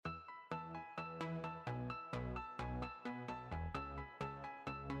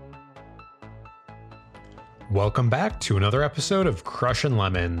Welcome back to another episode of Crushin'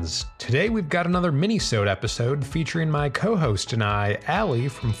 Lemons. Today we've got another Minisode episode featuring my co-host and I, Allie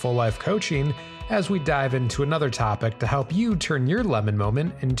from Full Life Coaching, as we dive into another topic to help you turn your lemon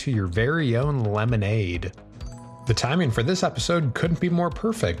moment into your very own lemonade. The timing for this episode couldn't be more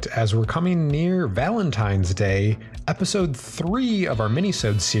perfect as we're coming near Valentine's Day. Episode 3 of our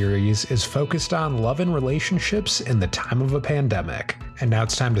Minisode series is focused on love and relationships in the time of a pandemic. And now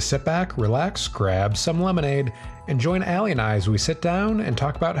it's time to sit back, relax, grab some lemonade, and join Allie and I as we sit down and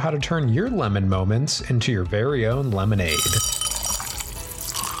talk about how to turn your lemon moments into your very own lemonade.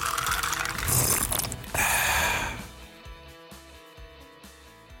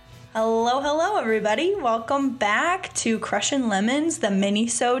 Hello, everybody. Welcome back to Crushin' Lemons, the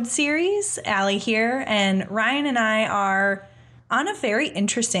Minisode series. Allie here, and Ryan and I are on a very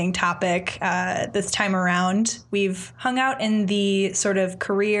interesting topic this time around. We've hung out in the sort of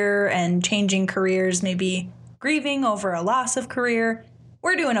career and changing careers, maybe grieving over a loss of career.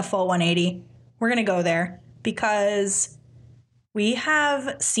 We're doing a full 180. We're going to go there because we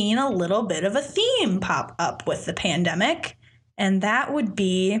have seen a little bit of a theme pop up with the pandemic, and that would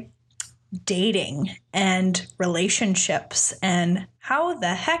be dating and relationships and how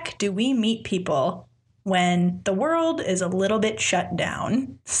the heck do we meet people when the world is a little bit shut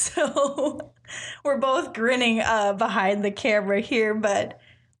down. So we're both grinning behind the camera here, but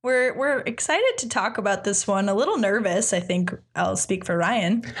we're excited to talk about this one. A little nervous. I think I'll speak for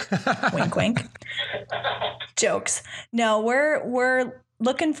Ryan. Wink, wink. Jokes. No, we're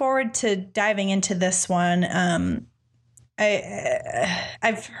looking forward to diving into this one.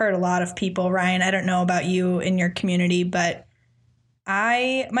 I've heard a lot of people, Ryan, I don't know about you in your community, but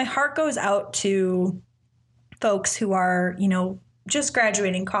my heart goes out to folks who are, just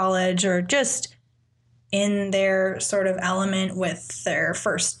graduating college or just in their sort of element with their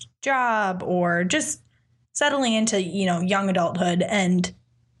first job or just settling into, young adulthood and,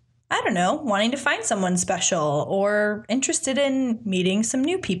 I don't know, wanting to find someone special or interested in meeting some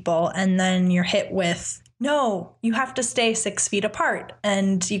new people. And then you're hit with, no, you have to stay 6 feet apart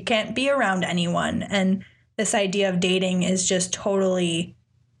and you can't be around anyone. And this idea of dating is just totally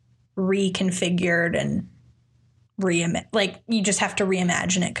reconfigured and you just have to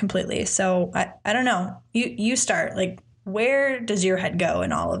reimagine it completely. So I don't know. You start. Where does your head go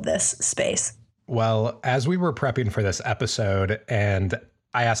in all of this space? Well, as we were prepping for this episode and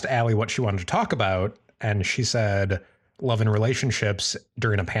I asked Allie what she wanted to talk about, and she said love and relationships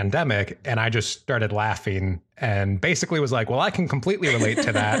during a pandemic. And I just started laughing and basically was like, well, I can completely relate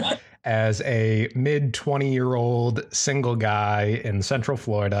to that as a mid 20-year-old single guy in Central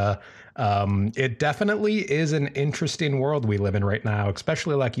Florida. It definitely is an interesting world we live in right now,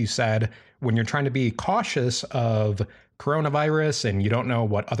 especially like you said, when you're trying to be cautious of coronavirus and you don't know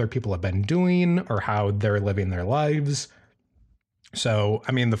what other people have been doing or how they're living their lives. So,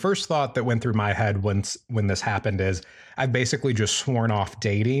 the first thought that went through my head when this happened is I've basically just sworn off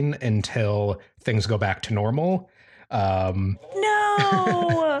dating until things go back to normal.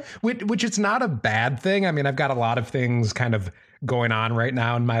 No, which it's not a bad thing. I've got a lot of things kind of going on right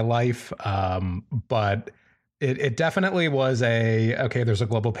now in my life. But it definitely was okay, there's a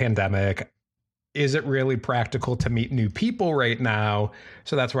global pandemic. Is it really practical to meet new people right now?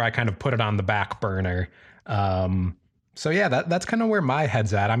 So that's where I kind of put it on the back burner. So yeah, that's kind of where my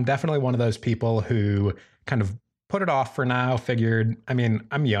head's at. I'm definitely one of those people who kind of put it off for now, figured,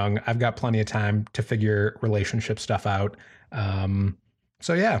 I'm young. I've got plenty of time to figure relationship stuff out.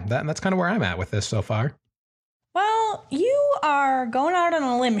 So yeah, that's kind of where I'm at with this so far. Well, you are going out on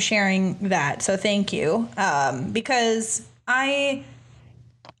a limb sharing that. So thank you. Because I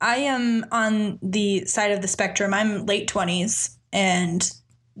am on the side of the spectrum. I'm late 20s and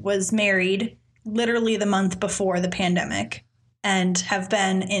was married literally the month before the pandemic and have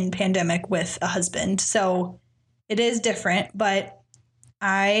been in pandemic with a husband. So it is different, but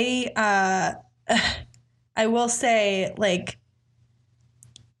I will say,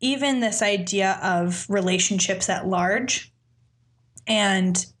 even this idea of relationships at large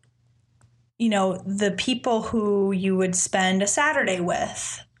and, the people who you would spend a Saturday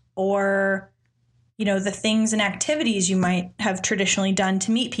with or the things and activities you might have traditionally done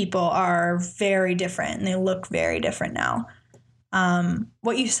to meet people are very different and they look very different now.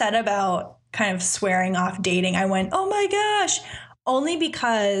 What you said about kind of swearing off dating, I went, oh my gosh, only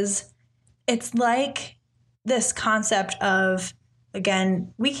because it's like this concept of,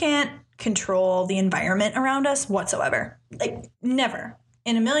 again, we can't control the environment around us whatsoever. Never.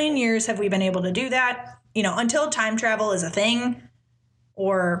 In a million years have we been able to do that, until time travel is a thing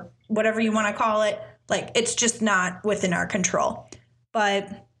or whatever you want to call it. It's just not within our control.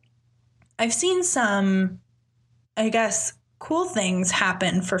 But I've seen some I guess, cool things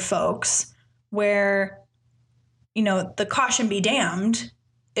happen for folks where, the caution be damned,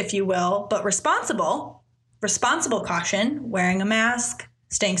 if you will, but responsible caution, wearing a mask,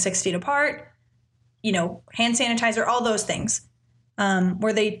 staying 6 feet apart, hand sanitizer, all those things,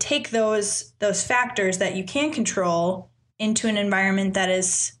 where they take those factors that you can control into an environment that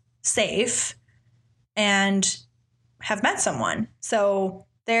is safe and have met someone. So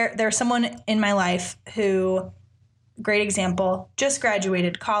there's someone in my life who, great example, just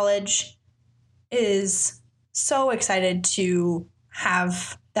graduated college, is so excited to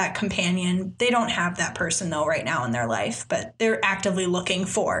have that companion. They don't have that person though right now in their life, but they're actively looking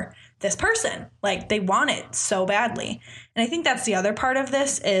for this person. Like, they want it so badly. And I think that's the other part of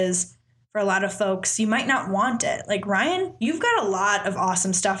this is, for a lot of folks, you might not want it. Like, Ryan, you've got a lot of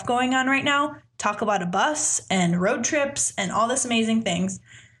awesome stuff going on right now. Talk about a bus and road trips and all this amazing things.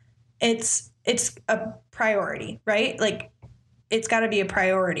 It's a priority, right? Like, it's got to be a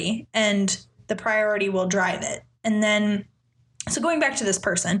priority, and the priority will drive it. And then, so going back to this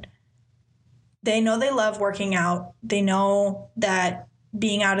person, they know they love working out. They know that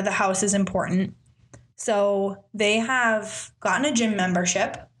being out of the house is important. So they have gotten a gym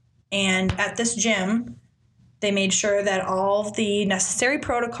membership, and at this gym, they made sure that all of the necessary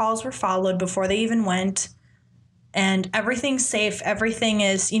protocols were followed before they even went, and everything's safe. Everything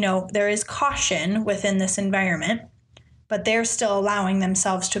is, there is caution within this environment, but they're still allowing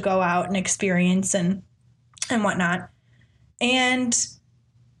themselves to go out and experience and whatnot. And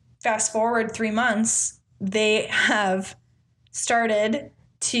fast forward 3 months, they have started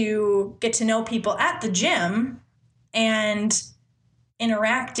to get to know people at the gym and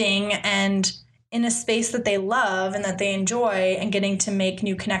interacting and in a space that they love and that they enjoy, and getting to make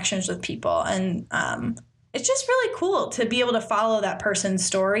new connections with people. And it's just really cool to be able to follow that person's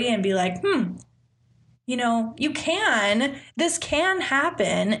story and be like, this can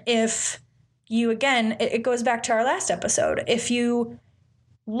happen if you, again, it goes back to our last episode. If you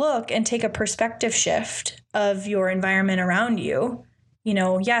look and take a perspective shift of your environment around you,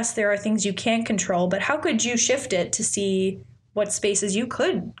 yes, there are things you can't control, but how could you shift it to see what spaces you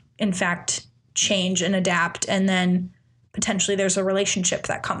could, in fact, change and adapt, and then potentially there's a relationship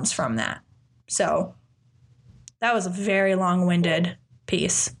that comes from that. So that was a very long-winded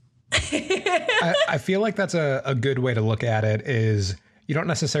piece. I feel like that's a good way to look at it, is you don't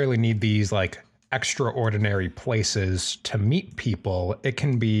necessarily need these like extraordinary places to meet people. It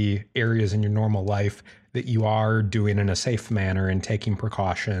can be areas in your normal life that you are doing in a safe manner and taking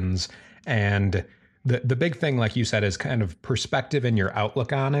precautions. And the big thing, like you said, is kind of perspective and your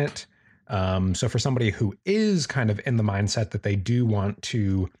outlook on it. So for somebody who is kind of in the mindset that they do want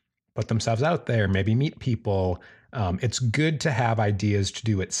to put themselves out there, maybe meet people, it's good to have ideas to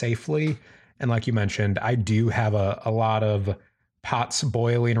do it safely. And like you mentioned, I do have a lot of pots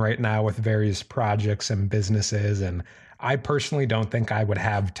boiling right now with various projects and businesses. And I personally don't think I would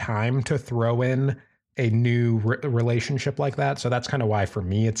have time to throw in a new relationship like that. So that's kind of why for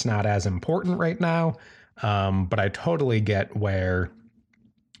me, it's not as important right now. But I totally get where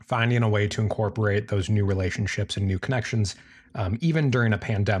finding a way to incorporate those new relationships and new connections, even during a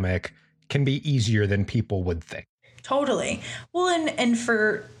pandemic, can be easier than people would think. Totally. Well, and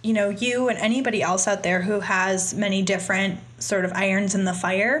for, you and anybody else out there who has many different sort of irons in the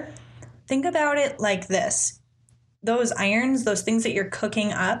fire, think about it like this. Those irons, those things that you're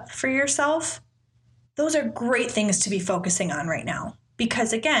cooking up for yourself, those are great things to be focusing on right now,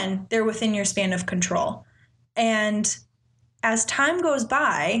 because again, they're within your span of control. And as time goes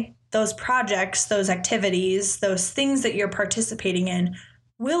by, those projects, those activities, those things that you're participating in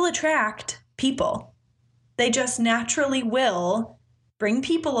will attract people. They just naturally will bring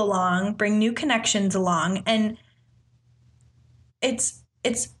people along, bring new connections along. And it's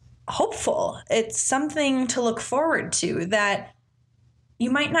hopeful. It's something to look forward to, that you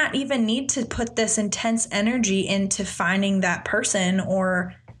might not even need to put this intense energy into finding that person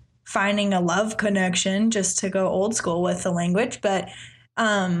or finding a love connection, just to go old school with the language. But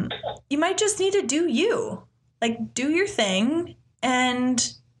you might just need to do you. Like, do your thing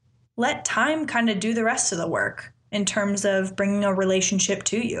and let time kind of do the rest of the work in terms of bringing a relationship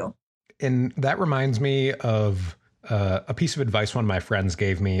to you. And that reminds me of a piece of advice one of my friends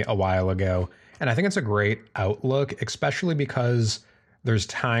gave me a while ago. And I think it's a great outlook, especially because there's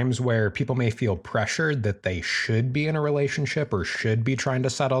times where people may feel pressured that they should be in a relationship or should be trying to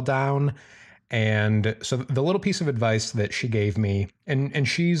settle down. And so the little piece of advice that she gave me, and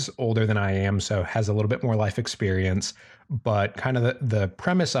she's older than I am, so has a little bit more life experience, but kind of the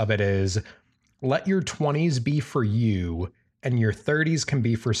premise of it is, let your 20s be for you and your 30s can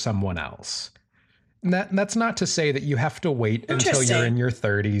be for someone else. That's not to say that you have to wait until you're in your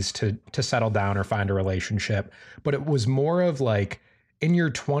 30s to settle down or find a relationship, but it was more of like in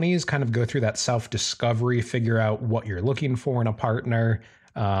your 20s, kind of go through that self-discovery, figure out what you're looking for in a partner,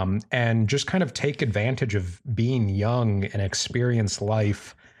 and just kind of take advantage of being young and experience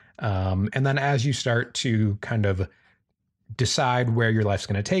life. And then as you start to kind of decide where your life's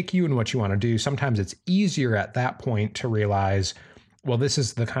going to take you and what you want to do, sometimes it's easier at that point to realize, well, this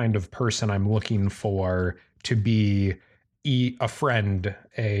is the kind of person I'm looking for to be a friend,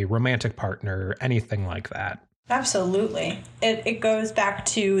 a romantic partner, anything like that. Absolutely. It goes back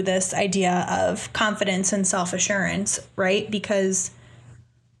to this idea of confidence and self-assurance, right? Because,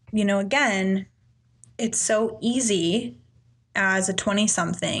 again, it's so easy as a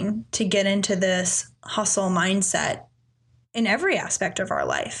 20-something to get into this hustle mindset in every aspect of our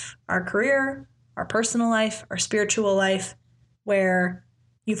life, our career, our personal life, our spiritual life, where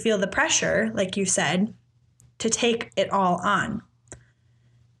you feel the pressure, like you said, to take it all on.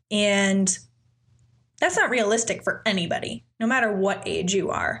 And that's not realistic for anybody, no matter what age you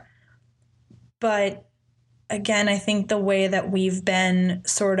are. But again, I think the way that we've been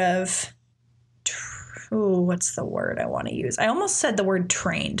sort of, what's the word I want to use? I almost said the word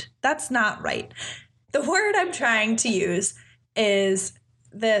trained. That's not right. The word I'm trying to use is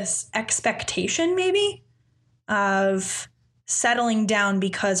this expectation, maybe, of settling down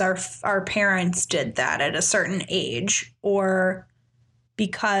because our parents did that at a certain age, or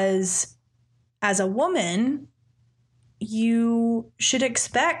because as a woman, you should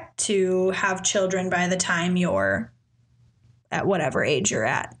expect to have children by the time you're at whatever age you're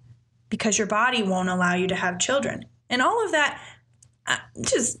at, because your body won't allow you to have children. And all of that,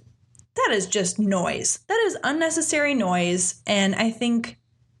 that is just noise. That is unnecessary noise. And I think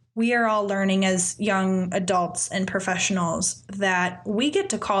we are all learning as young adults and professionals that we get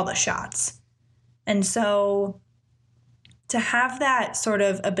to call the shots. And so to have that sort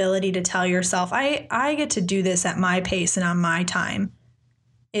of ability to tell yourself, I get to do this at my pace and on my time,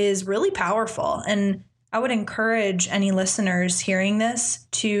 is really powerful. And I would encourage any listeners hearing this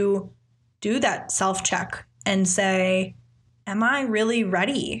to do that self-check and say, am I really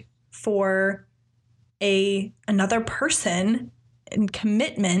ready for another person and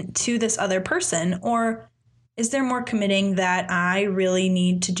commitment to this other person? Or is there more committing that I really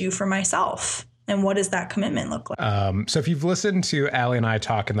need to do for myself? And what does that commitment look like? So if you've listened to Allie and I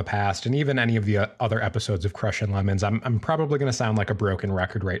talk in the past, and even any of the other episodes of Crushin' Lemons, I'm probably going to sound like a broken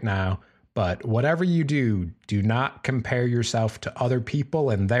record right now. But whatever you do not compare yourself to other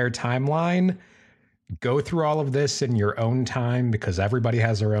people and their timeline. Go through all of this in your own time, because everybody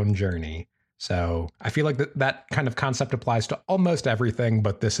has their own journey. So I feel like that kind of concept applies to almost everything,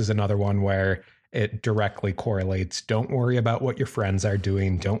 but this is another one where it directly correlates. Don't worry about what your friends are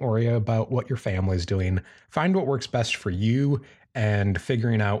doing. Don't worry about what your family's doing. Find what works best for you, and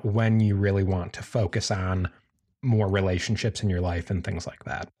figuring out when you really want to focus on more relationships in your life and things like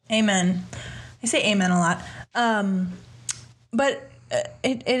that. Amen. I say amen a lot. But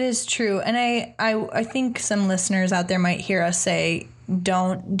it is true. And I think some listeners out there might hear us say,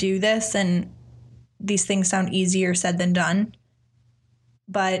 don't do this, and these things sound easier said than done.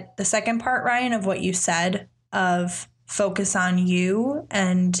 But the second part, Ryan, of what you said, of focus on you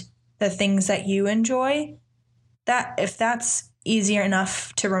and the things that you enjoy, that if that's easier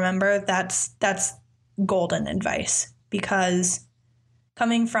enough to remember, that's golden advice. Because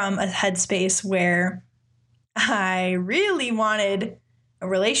coming from a headspace where I really wanted a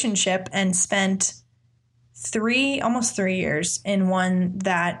relationship and spent almost 3 years in one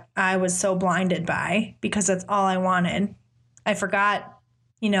that I was so blinded by because that's all I wanted. I forgot,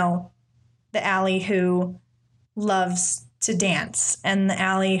 the Allie who loves to dance and the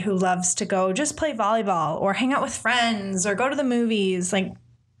Allie who loves to go just play volleyball or hang out with friends or go to the movies. Like,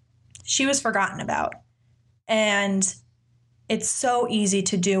 she was forgotten about. And it's so easy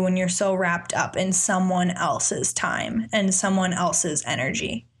to do when you're so wrapped up in someone else's time and someone else's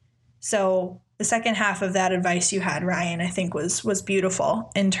energy. So the second half of that advice you had, Ryan, I think was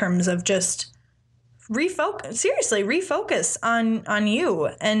beautiful in terms of just refocus on you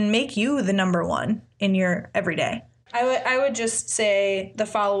and make you the number one in your everyday. I would just say the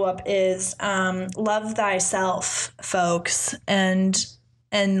follow-up is love thyself, folks, and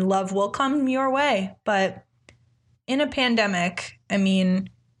love will come your way. But in a pandemic,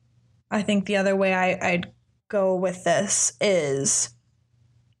 I think the other way I'd go with this is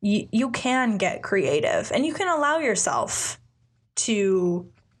you can get creative, and you can allow yourself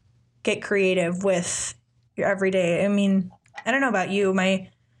to get creative with your everyday. I don't know about you. My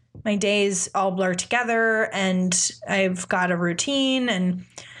days all blur together, and I've got a routine, and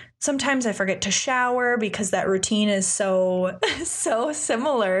sometimes I forget to shower because that routine is so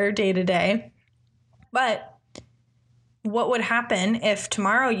similar day to day. But what would happen if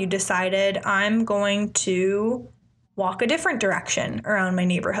tomorrow you decided I'm going to walk a different direction around my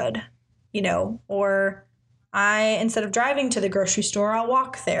neighborhood, or instead of driving to the grocery store, I'll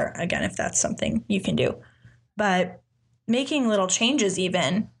walk there again, if that's something you can do. But making little changes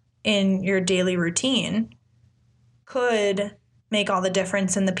even in your daily routine could make all the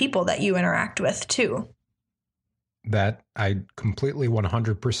difference in the people that you interact with too. That I completely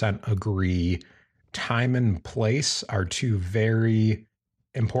 100% agree. Time and place are two very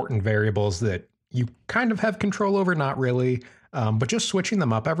important variables that you kind of have control over, not really. But just switching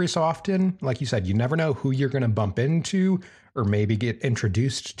them up every so often, like you said, you never know who you're going to bump into or maybe get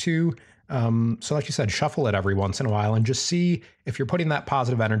introduced to. So like you said, shuffle it every once in a while and just see if you're putting that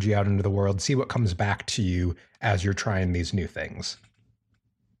positive energy out into the world, see what comes back to you as you're trying these new things.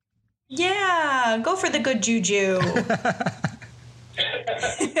 Yeah, go for the good juju.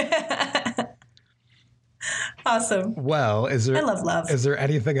 Awesome. Well, I love love. Is there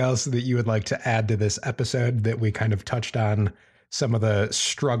anything else that you would like to add to this episode that we kind of touched on some of the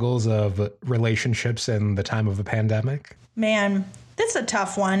struggles of relationships in the time of a pandemic? Man, this is a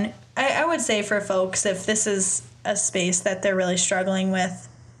tough one. I would say for folks, if this is a space that they're really struggling with,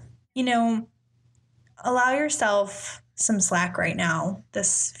 allow yourself some slack right now.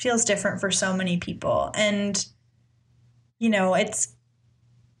 This feels different for so many people. And, it's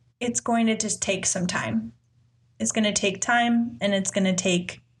going to just take some time. It's going to take time, and it's going to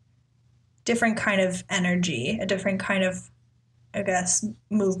take different kind of energy, a different kind of, I guess,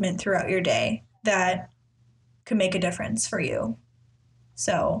 movement throughout your day that could make a difference for you.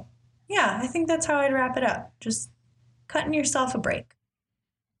 So, yeah, I think that's how I'd wrap it up. Just cutting yourself a break.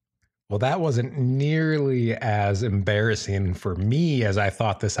 Well, that wasn't nearly as embarrassing for me as I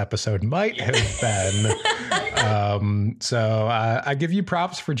thought this episode might have been. So I give you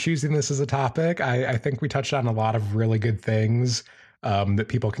props for choosing this as a topic. I think we touched on a lot of really good things that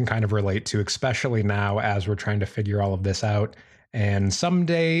people can kind of relate to, especially now as we're trying to figure all of this out. And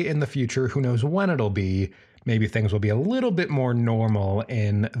someday in the future, who knows when it'll be, maybe things will be a little bit more normal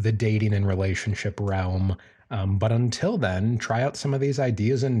in the dating and relationship realm. But until then, try out some of these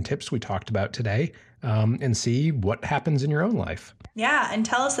ideas and tips we talked about today and see what happens in your own life. Yeah, and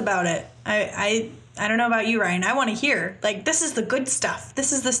tell us about it. I don't know about you, Ryan. I want to hear. This is the good stuff.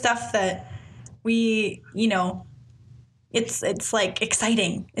 This is the stuff that we, it's like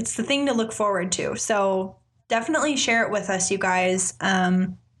exciting. It's the thing to look forward to. So definitely share it with us, you guys.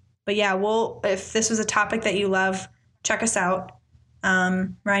 But yeah, if this was a topic that you love, check us out.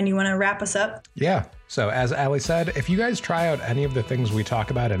 Ryan, you want to wrap us up? Yeah. So as Allie said, if you guys try out any of the things we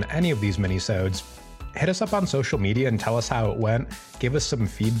talk about in any of these minisodes, hit us up on social media and tell us how it went. Give us some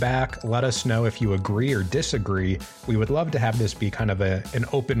feedback. Let us know if you agree or disagree. We would love to have this be kind of an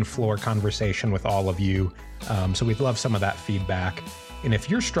open floor conversation with all of you. So we'd love some of that feedback. And if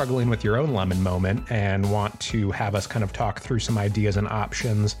you're struggling with your own lemon moment and want to have us kind of talk through some ideas and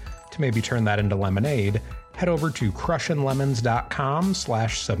options to maybe turn that into lemonade, head over to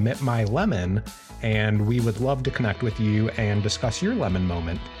crushinlemons.com/submitmylemon, and we would love to connect with you and discuss your lemon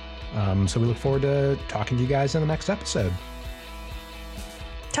moment. So we look forward to talking to you guys in the next episode.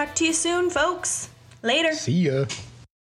 Talk to you soon, folks. Later. See ya.